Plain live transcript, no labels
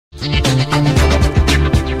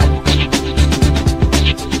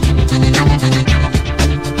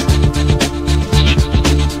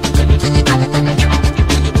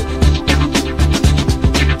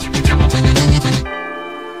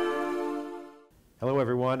Hello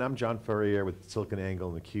everyone, I'm John Furrier with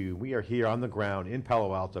SiliconANGLE and theCUBE. We are here on the ground in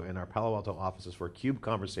Palo Alto in our Palo Alto offices for a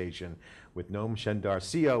CUBEConversation with Noam Shendar,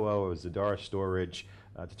 COO of Zadara Storage,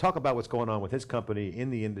 to talk about what's going on with his company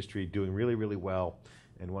in the industry, doing really, really well,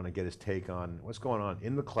 and want to get his take on what's going on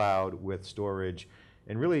in the cloud with storage,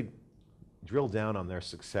 and really drill down on their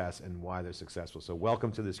success and why they're successful. So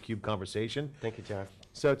welcome to this CUBEConversation. Thank you, John.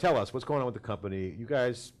 So tell us, what's going on with the company? You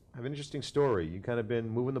guys have an interesting story. You kind of been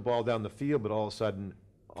moving the ball down the field, but all of a sudden,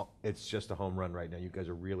 it's just a home run right now. You guys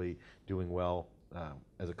are really doing well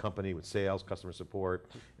as a company with sales, customer support,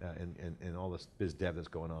 and all this biz dev that's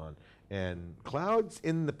going on. And cloud's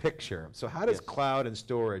in the picture. So how does cloud and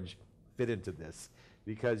storage fit into this?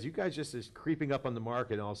 Because you guys just is creeping up on the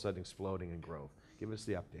market and all of a sudden exploding in growth. Give us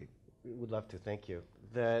the update. We would love to, thank you.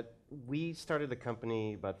 We started the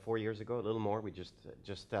company about 4 years ago, a little more. We just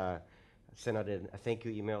sent out a thank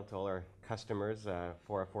you email to all our customers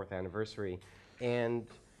for our 4th anniversary. And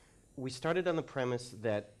we started on the premise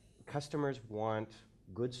that customers want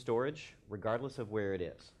good storage regardless of where it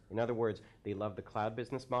is. In other words, they love the cloud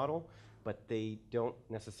business model, but they don't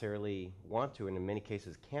necessarily want to, and in many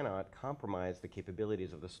cases cannot, compromise the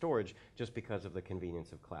capabilities of the storage just because of the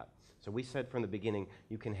convenience of cloud. So we said from the beginning,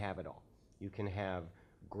 you can have it all. You can have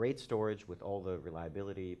great storage with all the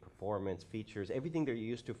reliability, performance, features, everything they're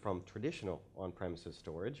used to from traditional on-premises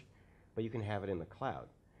storage, but you can have it in the cloud.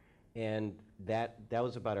 And that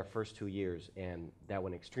was about our first 2 years, and that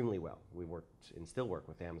went extremely well. We worked and still work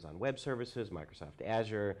with Amazon Web Services, Microsoft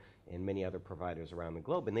Azure, and many other providers around the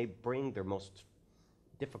globe, and they bring their most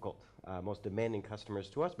difficult, most demanding customers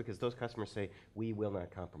to us because those customers say, we will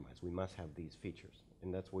not compromise, we must have these features.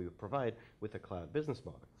 And that's what we provide with a cloud business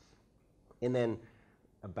model. And then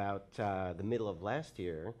about the middle of last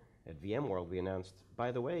year at VMworld, we announced,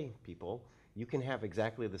 by the way, people, you can have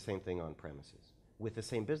exactly the same thing on premises with the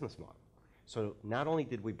same business model. So not only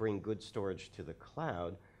did we bring good storage to the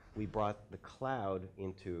cloud, we brought the cloud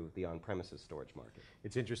into the on-premises storage market.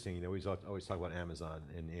 It's interesting, you know, we always talk about Amazon,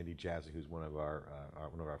 and Andy Jassy, who's one of our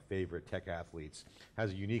favorite tech athletes,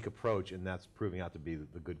 has a unique approach, and that's proving out to be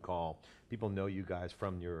the good call. People know you guys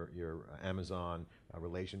from your Amazon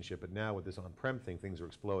relationship, but now with this on-prem thing, things are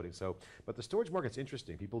exploding. So, but the storage market's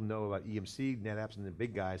interesting. People know about EMC, NetApps, and the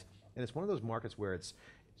big guys, and it's one of those markets where it's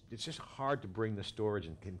just hard to bring the storage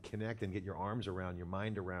and can connect and get your arms around, your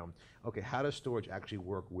mind around, okay, how does storage actually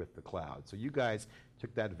work with the cloud? So you guys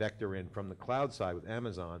took that vector in from the cloud side with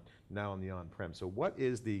Amazon, now on the on-prem. So what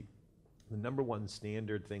is the number one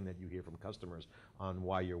standard thing that you hear from customers on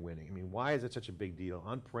why you're winning? I mean, why is it such a big deal?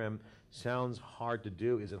 On-prem sounds hard to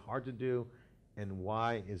do. Is it hard to do? And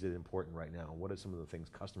why is it important right now? What are some of the things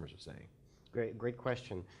customers are saying? Great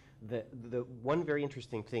question. The one very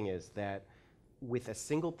interesting thing is that with a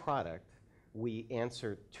single product, we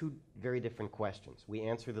answer two very different questions. We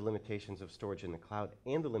answer the limitations of storage in the cloud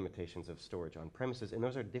and the limitations of storage on premises, and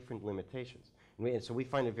those are different limitations. And so we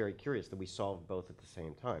find it very curious that we solve both at the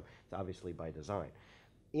same time. It's obviously by design.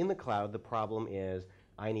 In the cloud, the problem is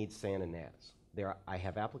I need SAN and NAS. I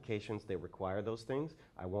have applications that require those things.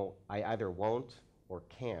 I either won't or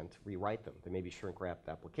can't rewrite them. There may be shrink-wrapped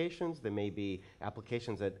applications. There may be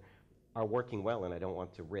applications that are working well, and I don't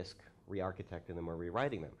want to risk re-architecting them or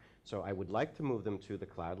rewriting them. So I would like to move them to the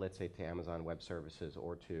cloud, let's say to Amazon Web Services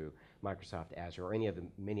or to Microsoft Azure or any of the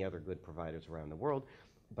many other good providers around the world,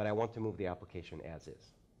 but I want to move the application as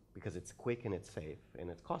is because it's quick and it's safe and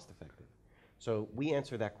it's cost effective. So we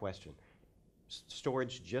answer that question.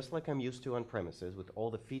 Storage, just like I'm used to on premises with all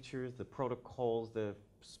the features, the protocols, the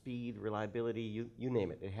speed, reliability, you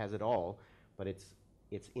name it. It has it all, but it's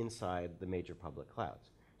inside the major public clouds.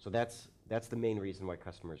 So that's the main reason why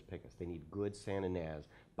customers pick us. They need good SAN and NAS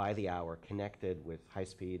by the hour, connected with high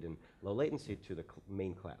speed and low latency to the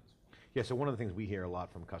main clouds. Yeah, so one of the things we hear a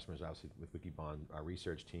lot from customers, obviously with Wikibon, our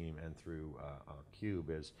research team, and through CUBE,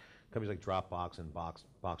 is companies like Dropbox and Box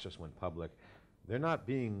just went public. They're not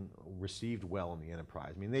being received well in the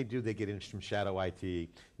enterprise. I mean, they get in from shadow IT, you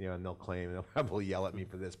know, and they'll claim, and they'll probably yell at me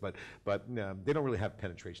for this, but no, they don't really have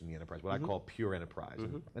penetration in the enterprise, what I call pure enterprise.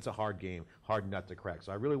 And that's a hard game, hard nut to crack.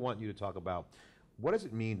 So I really want you to talk about what does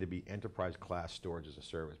it mean to be enterprise class storage as a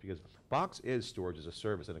service? Because Box is storage as a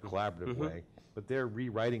service in a collaborative way, but they're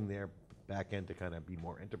rewriting their back end to kind of be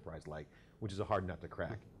more enterprise-like, which is a hard nut to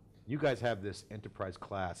crack. You guys have this enterprise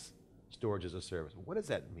class storage as a service. What does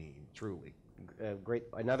that mean, truly?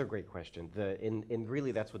 Another great question. And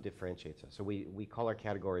really that's what differentiates us. So we call our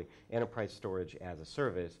category enterprise storage as a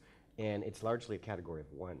service, and it's largely a category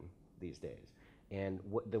of one these days. And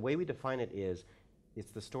the way we define it is,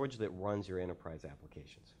 it's the storage that runs your enterprise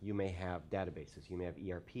applications. You may have databases, you may have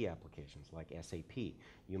ERP applications like SAP,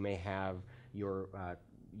 you may have your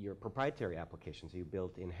proprietary applications you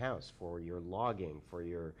built in-house for your logging, for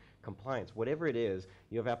your compliance, whatever it is,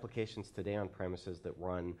 you have applications today on premises that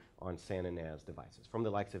run on SAN and NAS devices from the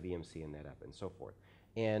likes of EMC and NetApp and so forth.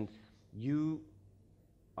 And you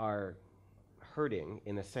are hurting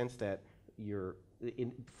in the sense that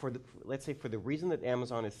let's say for the reason that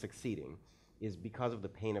Amazon is succeeding is because of the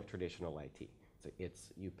pain of traditional IT.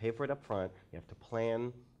 You pay for it up front, you have to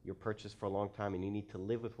plan your purchase for a long time, and you need to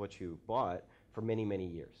live with what you bought for many, many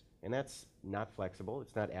years. And that's not flexible,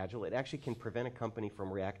 it's not agile. It actually can prevent a company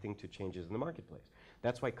from reacting to changes in the marketplace.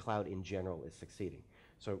 That's why cloud in general is succeeding.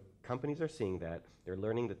 So companies are seeing that, they're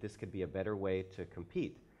learning that this could be a better way to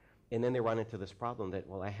compete. And then they run into this problem that,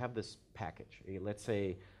 well, I have this package. Let's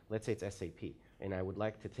say it's SAP, and I would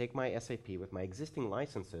like to take my SAP with my existing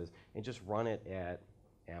licenses and just run it at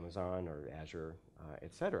Amazon or Azure,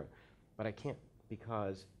 et cetera. But I can't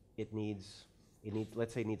because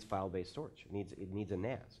let's say it needs file-based storage. It needs a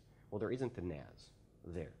NAS. Well, there isn't a NAS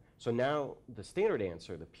there. So now the standard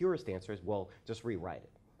answer, the purest answer is, well, just rewrite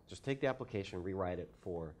it. Just take the application, rewrite it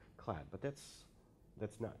for cloud. But that's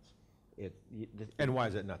nuts. And why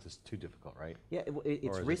is it nuts? It's too difficult, right? Yeah,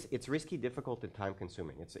 it's risky, difficult, and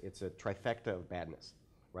time-consuming. It's a trifecta of badness,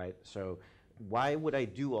 right? So why would I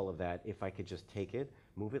do all of that if I could just take it,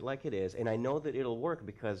 move it like it is, and I know that it'll work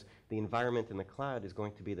because the environment in the cloud is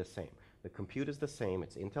going to be the same. The compute is the same,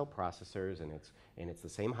 it's Intel processors, and it's the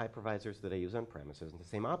same hypervisors that I use on premises, and the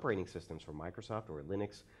same operating systems from Microsoft or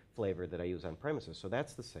Linux flavor that I use on premises, so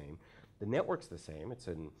that's the same. The network's the same, it's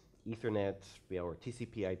an Ethernet or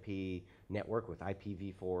TCP IP network with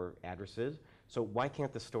IPv4 addresses, so why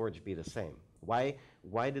can't the storage be the same? Why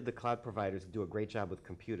did the cloud providers do a great job with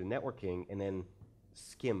compute and networking and then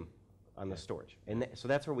skim on the storage? And so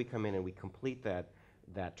that's where we come in and we complete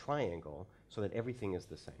that triangle so that everything is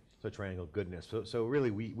the same. So triangle goodness. So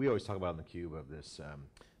really, we always talk about in theCUBE of this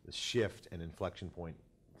shift and inflection point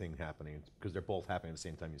thing happening, because they're both happening at the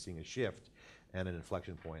same time. You're seeing a shift and an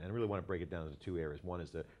inflection point. And I really want to break it down into two areas. One is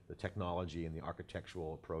the technology and the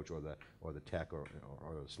architectural approach, or the tech or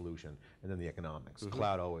the solution, and then the economics.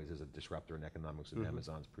 Cloud always is a disruptor in economics, and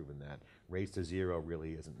Amazon's proven that. Race to zero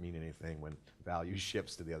really doesn't mean anything when value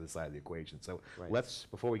shifts to the other side of the equation. So let's,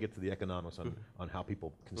 before we get to the economics on how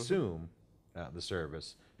people consume the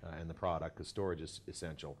service and the product, because storage is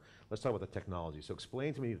essential. Let's talk about the technology. So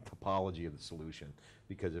explain to me the topology of the solution,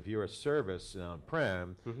 because if you're a service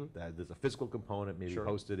on-prem, that there's a physical component maybe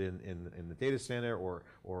hosted in the data center or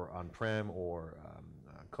on-prem or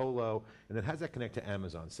colo, and then how does that connect to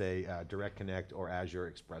Amazon, say Direct Connect or Azure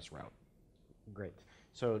Express Route? Great.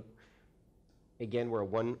 So again, we're a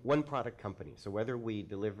one product company, so whether we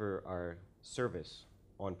deliver our service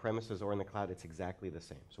on premises or in the cloud, it's exactly the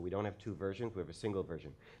same. So we don't have two versions, we have a single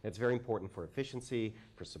version. That's very important for efficiency,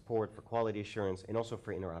 for support, for quality assurance, and also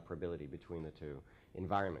for interoperability between the two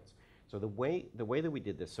environments. So the way that we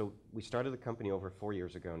did this, so we started the company over 4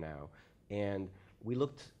 years ago now, and we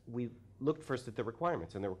looked first at the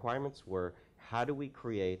requirements, and the requirements were, how do we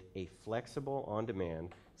create a flexible,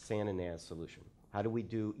 on-demand SAN and NAS solution? How do we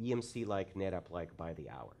do EMC-like, NetApp-like by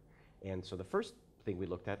the hour? And so the first thing we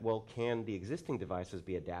looked at, well, can the existing devices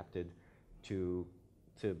be adapted to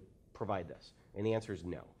provide this? And the answer is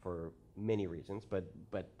no, for many reasons, but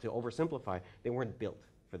to oversimplify, they weren't built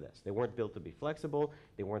for this. They weren't built to be flexible,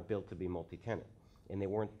 they weren't built to be multi-tenant, and they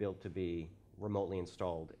weren't built to be remotely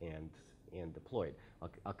installed and deployed.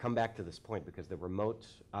 I'll come back to this point because the remote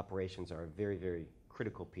operations are a very, very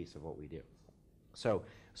critical piece of what we do. So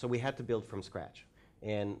we had to build from scratch.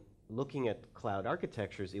 And looking at cloud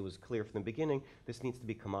architectures, it was clear from the beginning, this needs to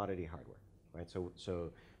be commodity hardware, right?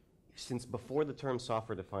 So since before the term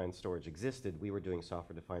software-defined storage existed, we were doing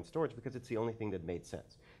software-defined storage because it's the only thing that made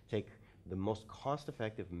sense. Take the most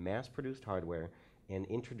cost-effective, mass-produced hardware and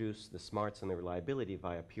introduce the smarts and the reliability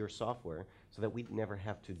via pure software so that we'd never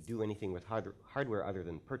have to do anything with hardware other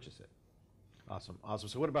than purchase it. Awesome, awesome.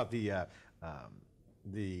 So what about the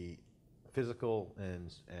physical and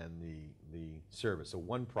the service? So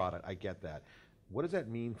one product, I get that. What does that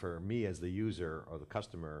mean for me as the user or the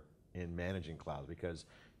customer in managing clouds? Because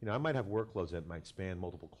I might have workloads that might span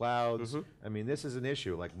multiple clouds. I mean, this is an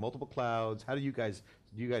issue, like multiple clouds. How do you guys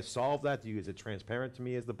solve that? Is it transparent to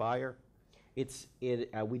me as the buyer?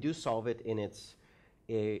 We do solve it, and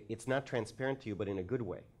it's not transparent to you, but in a good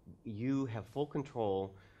way. You have full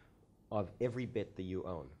control of every bit that you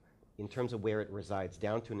own, in terms of where it resides,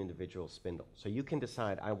 down to an individual spindle. So you can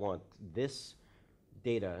decide, I want this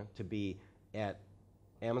data to be at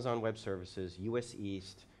Amazon Web Services, US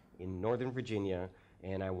East, in Northern Virginia,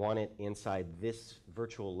 and I want it inside this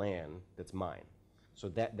virtual LAN that's mine. So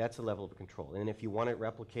that's a level of control. And if you want it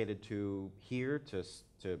replicated to here,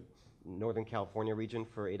 to Northern California region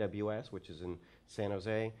for AWS, which is in San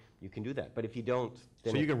Jose, you can do that. But if you don't,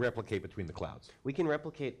 then So you can replicate between the clouds. we can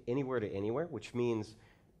replicate anywhere to anywhere, which means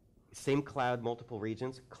same cloud, multiple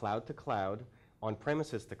regions, cloud to cloud,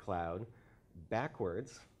 on-premises to cloud,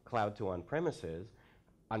 backwards, cloud to on-premises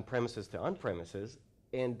to on-premises,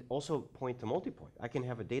 and also point to multi-point. I can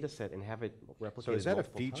have a data set and have it replicated. So is that a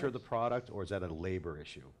multiple feature of the times. product, or is that a labor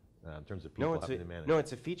issue in terms of people having to manage? No,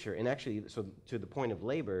 it's a feature. And actually, so to the point of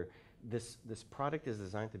labor, this product is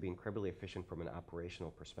designed to be incredibly efficient from an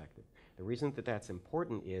operational perspective. The reason that that's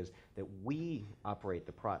important is that we operate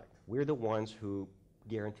the product. We're the ones who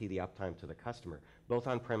guarantee the uptime to the customer, both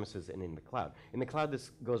on premises and in the cloud. In the cloud,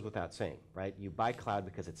 this goes without saying, right? You buy cloud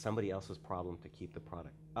because it's somebody else's problem to keep the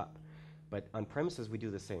product up. But on premises, we do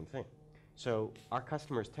the same thing. So our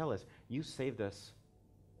customers tell us, you saved us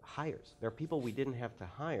hires. There are people we didn't have to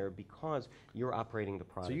hire because you're operating the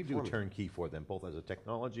product. So you do for me. turnkey for them, both as a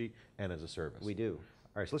technology and as a service. We do.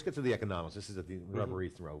 All right, so let's get to the economics. This is at the rubbery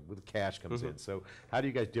throw, where the cash comes in. So how do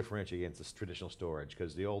you guys differentiate against this traditional storage?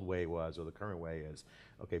 Because the old way was, or the current way is,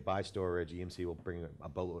 okay, buy storage, EMC will bring a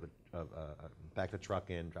boatload of, back the truck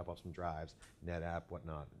in, drop off some drives, NetApp,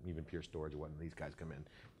 whatnot, even Pure Storage or whatnot, these guys come in,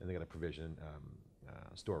 and they got to provision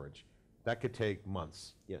storage. That could take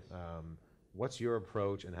months. Yes. What's your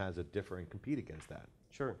approach, and how does it differ and compete against that?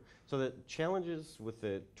 Sure. So the challenges with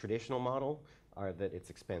the traditional model are that it's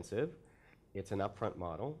expensive, it's an upfront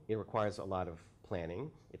model, it requires a lot of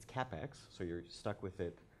planning, it's CapEx, so you're stuck with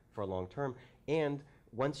it for a long term, and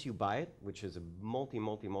once you buy it, which is a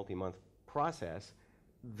multi-month process,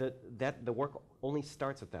 the work only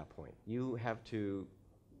starts at that point. You have to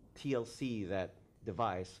TLC that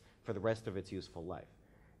device for the rest of its useful life.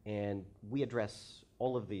 And we address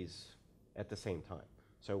all of these at the same time.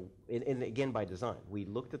 So, and again, by design, we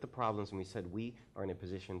looked at the problems and we said we are in a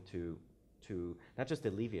position to not just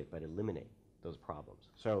alleviate, but eliminate those problems.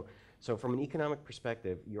 So from an economic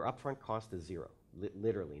perspective, your upfront cost is zero,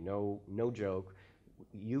 literally, no joke.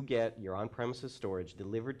 You get your on-premises storage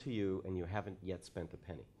delivered to you and you haven't yet spent a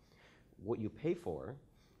penny. What you pay for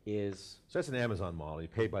is... So that's an Amazon model. You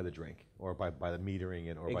pay by the drink, or by the metering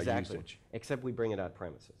it, or exactly, by usage. except we bring it on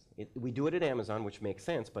premises. We do it at Amazon, which makes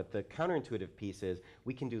sense, but the counterintuitive piece is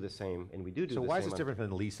we can do the same, and we do the same. So why is this different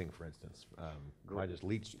than leasing, for instance? Why just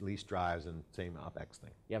lease drives and same OpEx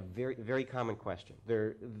thing? Yeah, very common question.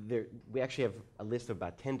 We actually have a list of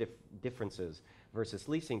about 10 differences versus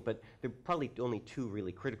leasing, but there are probably only two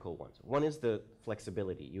really critical ones. One is the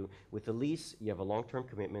flexibility. With the lease, you have a long-term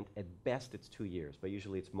commitment. At best, it's 2 years, but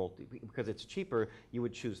usually it's because it's cheaper, you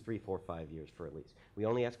would choose 3, 4, 5 years for a lease. We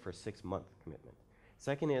only ask for a 6-month commitment.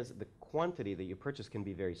 Second is the quantity that you purchase can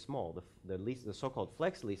be very small. The so-called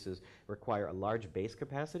flex leases require a large base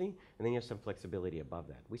capacity, and then you have some flexibility above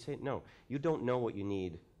that. We say, no, you don't know what you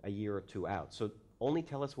need a year or two out, so only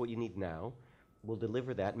tell us what you need now. We'll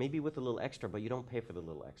deliver that, maybe with a little extra, but you don't pay for the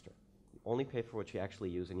little extra. You only pay for what you actually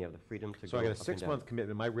use, and you have the freedom to go So I got a up and down. 6-month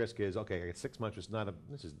commitment. My risk is, okay, I get 6 months,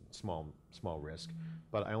 this is small risk,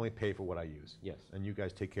 but I only pay for what I use. Yes. And you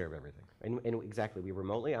guys take care of everything. And exactly, we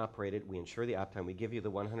remotely operate it, we ensure the uptime, we give you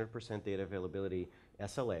the 100% data availability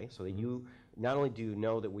SLA, so that you, not only do you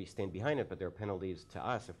know that we stand behind it, but there are penalties to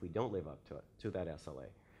us if we don't live up to that SLA.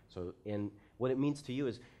 So, and what it means to you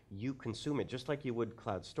is you consume it just like you would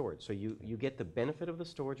cloud storage. So you get the benefit of the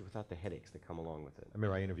storage without the headaches that come along with it. I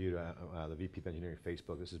remember I interviewed the VP of engineering at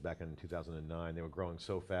Facebook. This is back in 2009. They were growing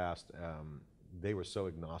so fast. They were so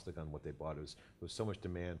agnostic on what they bought. There was so much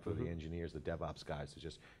demand for the engineers, the DevOps guys, to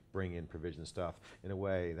just bring in provision stuff. In a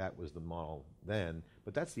way, that was the model then.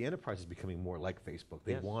 But that's the enterprise is becoming more like Facebook.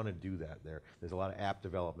 They Yes. want to do that. There's a lot of app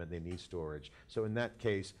development. They need storage. So in that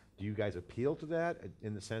case, do you guys appeal to that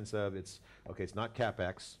in the sense of it's not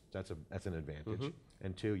CapEx. That's an advantage.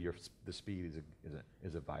 And two, the speed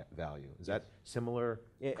is a value. Is that similar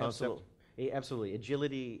concept? Absolutely. Absolutely.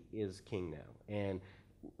 Agility is king now. And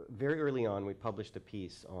very early on, we published a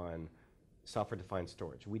piece on software-defined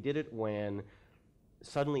storage. We did it when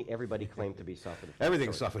suddenly everybody claimed to be software-defined.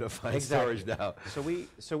 Everything's software-defined storage now.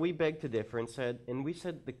 So we begged to differ and said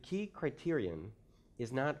the key criterion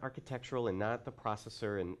is not architectural and not the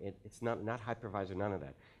processor, and it's not hypervisor, none of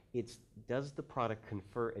that. It's, does the product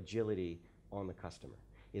confer agility on the customer?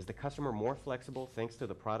 Is the customer more flexible thanks to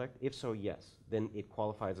the product? If so, yes, then it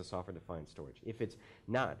qualifies as software-defined storage. If it's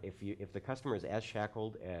not, if the customer is as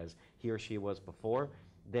shackled as he or she was before,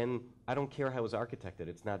 then I don't care how it's architected,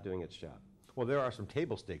 it's not doing its job. Well, there are some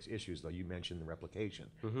table stakes issues, though. You mentioned the replication.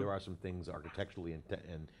 There are some things architecturally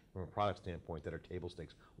and from a product standpoint that are table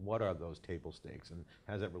stakes. What are those table stakes, and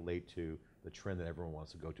how does that relate to the trend that everyone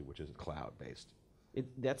wants to go to, which is cloud-based?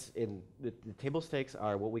 The table stakes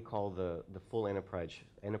are what we call the full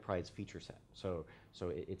enterprise feature set. So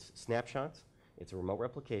it's snapshots, it's a remote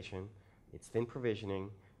replication, it's thin provisioning,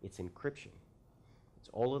 it's encryption. It's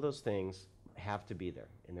all of those things have to be there,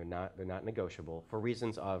 and they're not negotiable for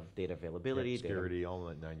reasons of data availability, security, all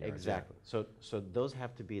that 9 yards. Exactly. So those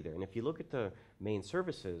have to be there. And if you look at the main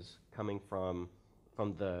services coming from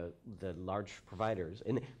the large providers,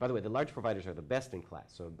 and by the way, the large providers are the best in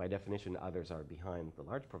class. So by definition, others are behind the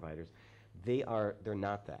large providers. They're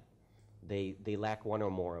not that. They lack one or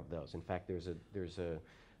more of those. In fact,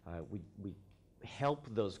 we help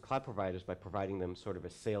those cloud providers by providing them sort of a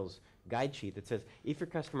sales guide sheet that says, if your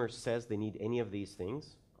customer says they need any of these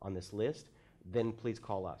things on this list, then please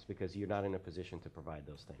call us, because you're not in a position to provide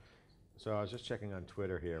those things. So I was just checking on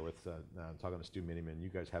Twitter here with, talking to Stu Miniman. You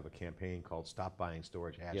guys have a campaign called Stop Buying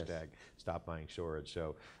Storage, hashtag Yes. Stop Buying Storage.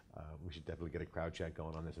 So we should definitely get a crowd chat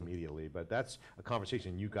going on this immediately. But that's a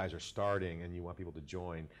conversation you guys are starting and you want people to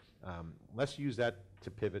join. Let's use that to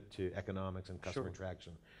pivot to economics and customer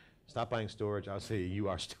traction. Stop buying storage, obviously you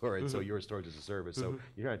are storage, so you're storage as a service. So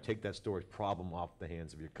you're going to take that storage problem off the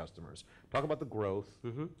hands of your customers. Talk about the growth,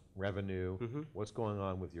 revenue, what's going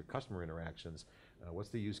on with your customer interactions, what's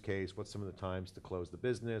the use case, what's some of the times to close the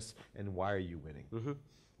business, and why are you winning?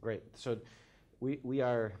 Great. So we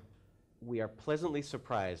are pleasantly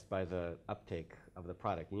surprised by the uptake of the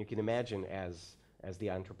product. And you can imagine, as the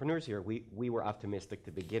entrepreneurs here, we were optimistic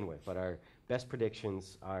to begin with, but our best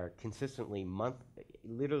predictions are consistently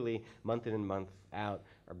literally month in and month out,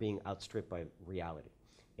 are being outstripped by reality.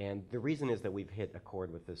 And the reason is that we've hit a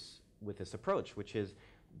chord with this approach, which is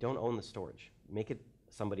don't own the storage. Make it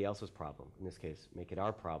somebody else's problem. In this case, make it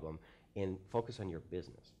our problem, and focus on your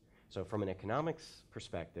business. So from an economics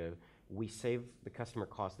perspective, we save the customer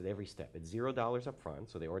cost at every step. It's $0 up front,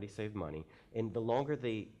 so they already saved money. And the longer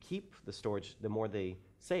they keep the storage, the more they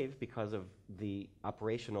save because of the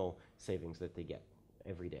operational savings that they get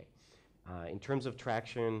every day. In terms of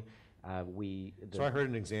traction, So I heard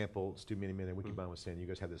an example, Stu Miniman and Wikibon was saying you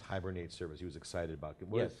guys have this Hibernate service he was excited about.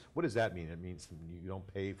 What does that mean? It means you don't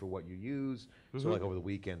pay for what you use, so like over the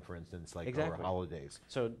weekend, for instance, like over holidays.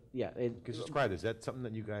 So yeah. Could you describe, is that something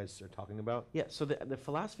that you guys are talking about? Yeah, so the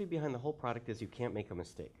philosophy behind the whole product is you can't make a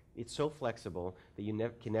mistake. It's so flexible that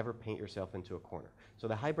you can never paint yourself into a corner. So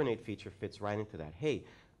the Hibernate feature fits right into that. Hey,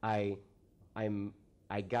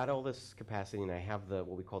 I got all this capacity and I have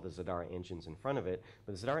what we call the Zadara engines in front of it,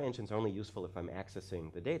 but the Zadara engines are only useful if I'm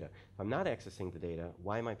accessing the data. If I'm not accessing the data,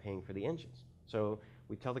 why am I paying for the engines? So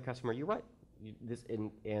we tell the customer, you're right.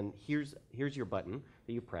 And here's your button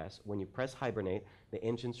that you press. When you press Hibernate, the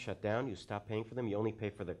engines shut down, you stop paying for them, you only pay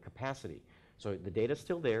for the capacity. So the data's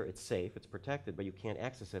still there, it's safe, it's protected, but you can't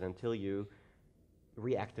access it until you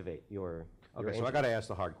reactivate your Okay, so I got to ask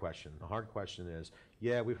the hard question. The hard question is,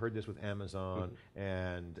 yeah, we've heard this with Amazon,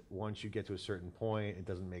 and once you get to a certain point, it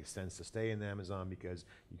doesn't make sense to stay in Amazon because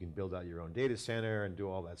you can build out your own data center and do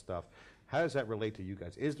all that stuff. How does that relate to you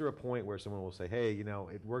guys? Is there a point where someone will say, hey, you know,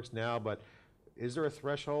 it works now, but is there a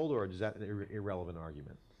threshold, or is that an irrelevant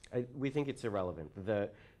argument? We think it's irrelevant. The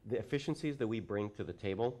efficiencies that we bring to the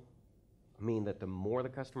table mean that the more the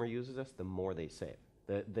customer uses us, the more they save.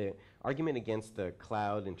 The argument against the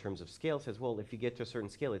cloud in terms of scale says, well, if you get to a certain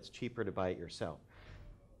scale, it's cheaper to buy it yourself.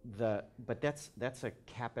 But that's a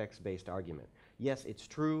CapEx-based argument. Yes, it's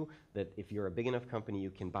true that if you're a big enough company, you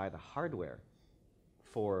can buy the hardware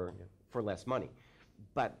for less money.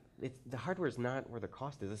 But the hardware is not where the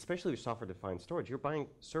cost is, especially with software-defined storage. You're buying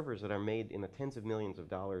servers that are made in the tens of millions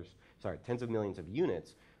of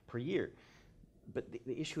units per year. But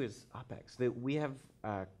the issue is OpEx. We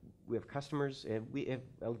have customers.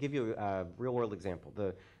 I'll give you a real-world example.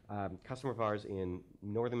 The customer of ours in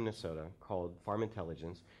northern Minnesota called Farm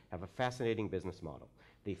Intelligence have a fascinating business model.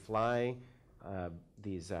 They fly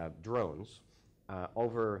these drones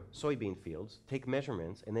over soybean fields, take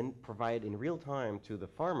measurements, and then provide in real time to the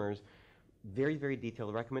farmers very, very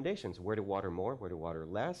detailed recommendations: where to water more, where to water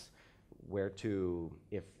less, where to,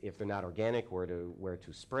 if they're not organic, where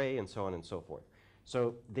to spray, and so on and so forth.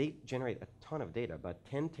 So they generate a ton of data, about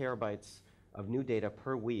 10 terabytes of new data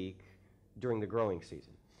per week during the growing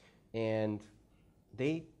season. And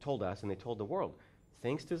they told us, and they told the world,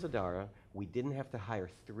 thanks to Zadara, we didn't have to hire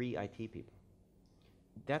 3 IT people.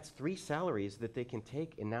 That's 3 salaries that they can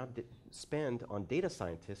take and now spend on data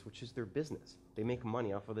scientists, which is their business. They make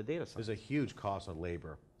money off of the data science. There's a huge cost on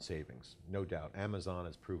labor savings, no doubt. Amazon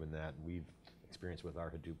has proven that. We've experience with our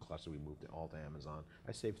Hadoop cluster. We moved it all to Amazon.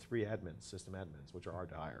 I saved 3 admins, system admins, which are hard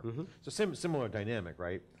to hire. So similar dynamic,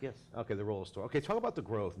 right? Yes. Okay, the role of store. Okay, talk about the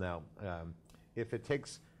growth now. If it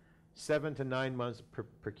takes 7 to 9 months to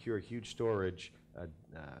procure huge storage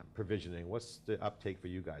provisioning, what's the uptake for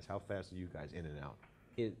you guys? How fast are you guys in and out?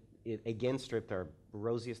 It again stripped our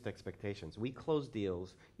rosiest expectations. We closed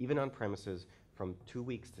deals, even on premises, from 2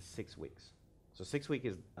 weeks to 6 weeks. So 6 weeks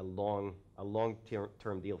is a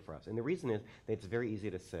long-term deal for us. And the reason is that it's very easy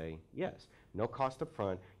to say yes. No cost up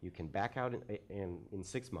front. You can back out in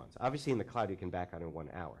 6 months. Obviously, in the cloud, you can back out in 1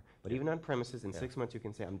 hour. But even on premises, in 6 months, you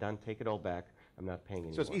can say, I'm done, take it all back. I'm not paying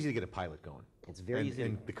anymore. So it's easy to get a pilot going. It's very easy.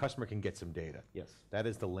 And the customer can get some data. Yes. That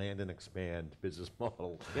is the land and expand business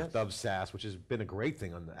model Yes. of SaaS, which has been a great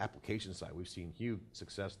thing on the application side. We've seen huge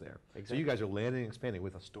success there. Exactly. So you guys are landing and expanding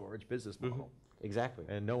with a storage business model. Exactly.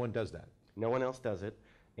 And no one does that. No one else does it.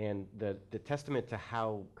 And the testament to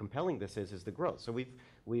how compelling this is the growth. So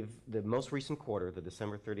the most recent quarter, the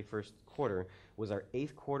December 31st quarter, was our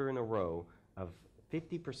 8th quarter in a row of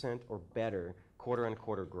 50% or better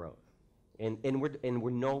quarter-on-quarter growth. And we're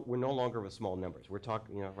no longer with small numbers. We're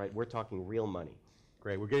talking, right? We're talking real money.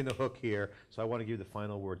 Great, we're getting the hook here, so I want to give you the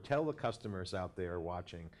final word. Tell the customers out there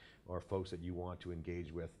watching, or folks that you want to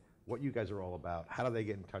engage with, what you guys are all about, how do they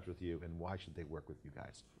get in touch with you, and why should they work with you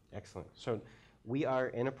guys? Excellent. So we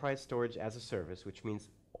are enterprise storage as a service, which means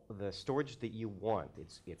the storage that you want.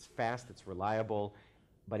 It's fast, it's reliable,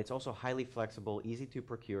 but it's also highly flexible, easy to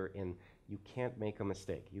procure, and you can't make a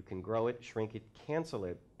mistake. You can grow it, shrink it, cancel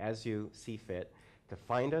it as you see fit. To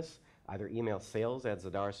find us, either email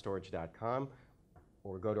sales@zadarastorage.com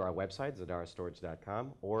or go to our website,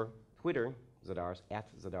 zadarastorage.com, or Twitter,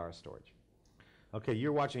 @Zadara Storage. Okay,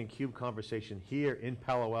 you're watching CUBE Conversation here in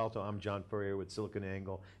Palo Alto. I'm John Furrier with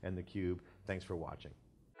SiliconANGLE and theCUBE. Thanks for watching.